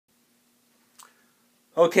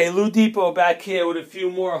Okay, Loudepot back here with a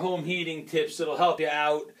few more home heating tips that'll help you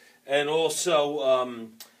out, and also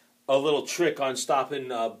a little trick on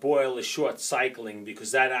stopping boiler short cycling,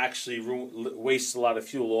 because that actually wastes a lot of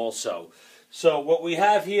fuel also. So what we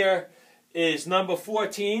have here is number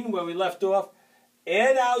 14, where we left off,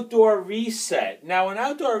 add outdoor reset. Now an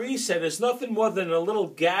outdoor reset is nothing more than a little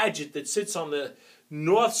gadget that sits on the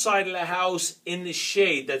north side of the house in the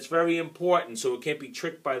shade. That's very important so it can't be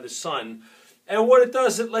tricked by the sun. And what it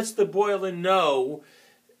does, it lets the boiler know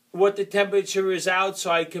what the temperature is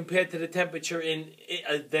outside compared to the temperature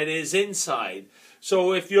that is inside.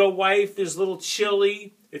 So if your wife is a little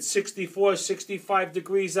chilly, it's 64, 65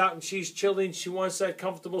 degrees out and she's chilly and she wants that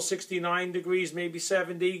comfortable 69 degrees, maybe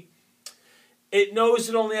 70, it knows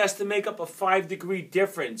it only has to make up a 5-degree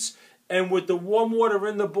difference. And with the warm water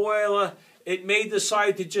in the boiler, it may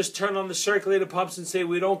decide to just turn on the circulator pumps and say,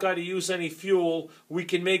 we don't got to use any fuel. We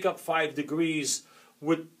can make up 5 degrees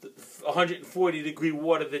with 140-degree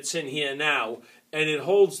water that's in here now. And it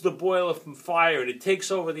holds the boiler from fire. And it takes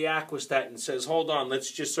over the aquastat and says, hold on, let's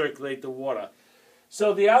just circulate the water.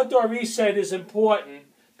 So the outdoor reset is important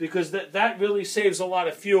because that really saves a lot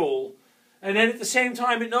of fuel. And then at the same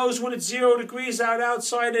time, it knows when it's 0 degrees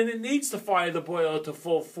outside and it needs to fire the boiler to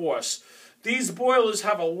full force. These boilers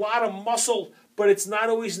have a lot of muscle, but it's not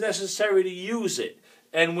always necessary to use it.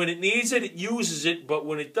 And when it needs it, it uses it, but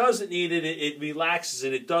when it doesn't need it, it relaxes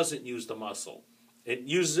and it doesn't use the muscle. It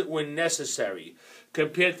uses it when necessary.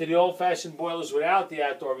 Compared to the old-fashioned boilers without the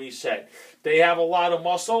outdoor reset, they have a lot of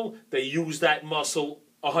muscle. They use that muscle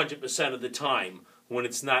 100% of the time when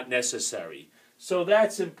it's not necessary. So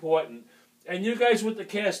that's important. And you guys with the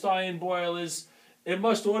cast iron boilers, it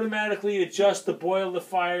must automatically adjust the boiler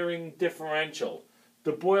firing differential.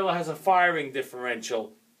 The boiler has a firing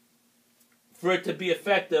differential. For it to be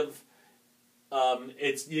effective,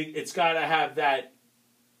 it's got to have that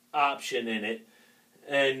option in it.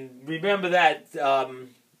 And remember that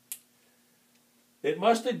it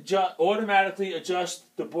must automatically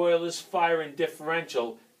adjust the boiler's firing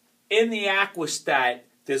differential. In the aquastat,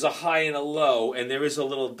 there's a high and a low, and there is a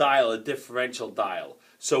little dial, a differential dial.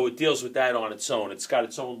 So it deals with that on its own. It's got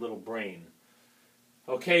its own little brain.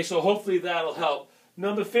 Okay, so hopefully that'll help.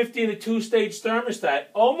 Number 15, a two-stage thermostat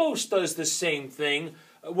almost does the same thing.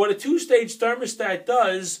 What a two-stage thermostat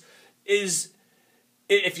does is,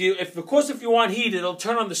 if you want heat, it'll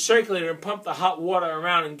turn on the circulator and pump the hot water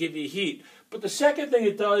around and give you heat. But the second thing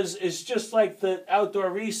it does is just like the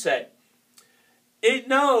outdoor reset. It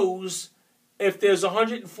knows if there's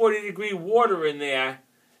 140-degree water in there,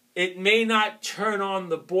 it may not turn on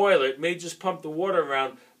the boiler. It may just pump the water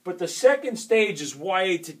around. But the second stage is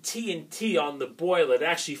wired to TNT on the boiler. It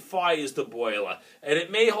actually fires the boiler. And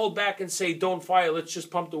it may hold back and say, don't fire, let's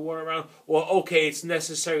just pump the water around. Or, okay, it's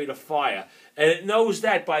necessary to fire. And it knows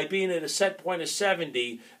that by being at a set point of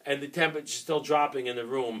 70 and the temperature still dropping in the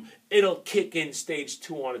room, it'll kick in stage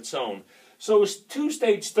 2 on its own. So a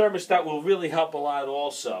two-stage thermostat will really help a lot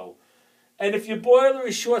also. And if your boiler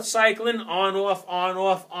is short cycling, on,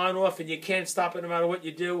 off, and you can't stop it no matter what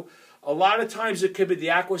you do, a lot of times it could be the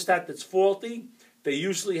aquastat that's faulty. They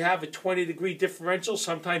usually have a 20-degree differential.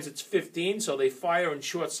 Sometimes it's 15, so they fire and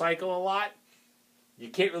short cycle a lot. You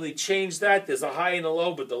can't really change that. There's a high and a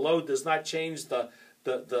low, but the low does not change the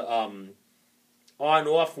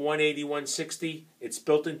on-off 180, 160. It's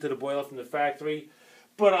built into the boiler from the factory.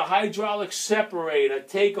 But a hydraulic separator,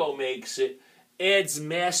 Taco makes it, adds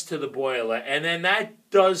mass to the boiler, and then that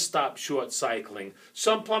does stop short cycling.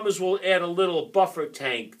 Some plumbers will add a little buffer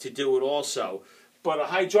tank to do it also. But a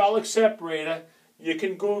hydraulic separator, you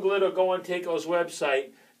can Google it or go on Taco's website.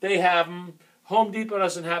 They have them. Home Depot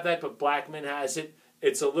doesn't have that, but Blackman has it.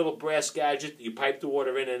 It's a little brass gadget that you pipe the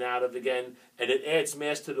water in and out of again, and it adds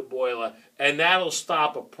mass to the boiler, and that'll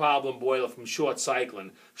stop a problem boiler from short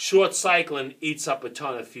cycling. Short cycling eats up a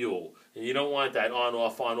ton of fuel, and you don't want that on,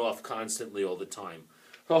 off constantly all the time.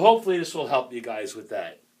 So hopefully this will help you guys with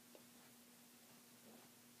that.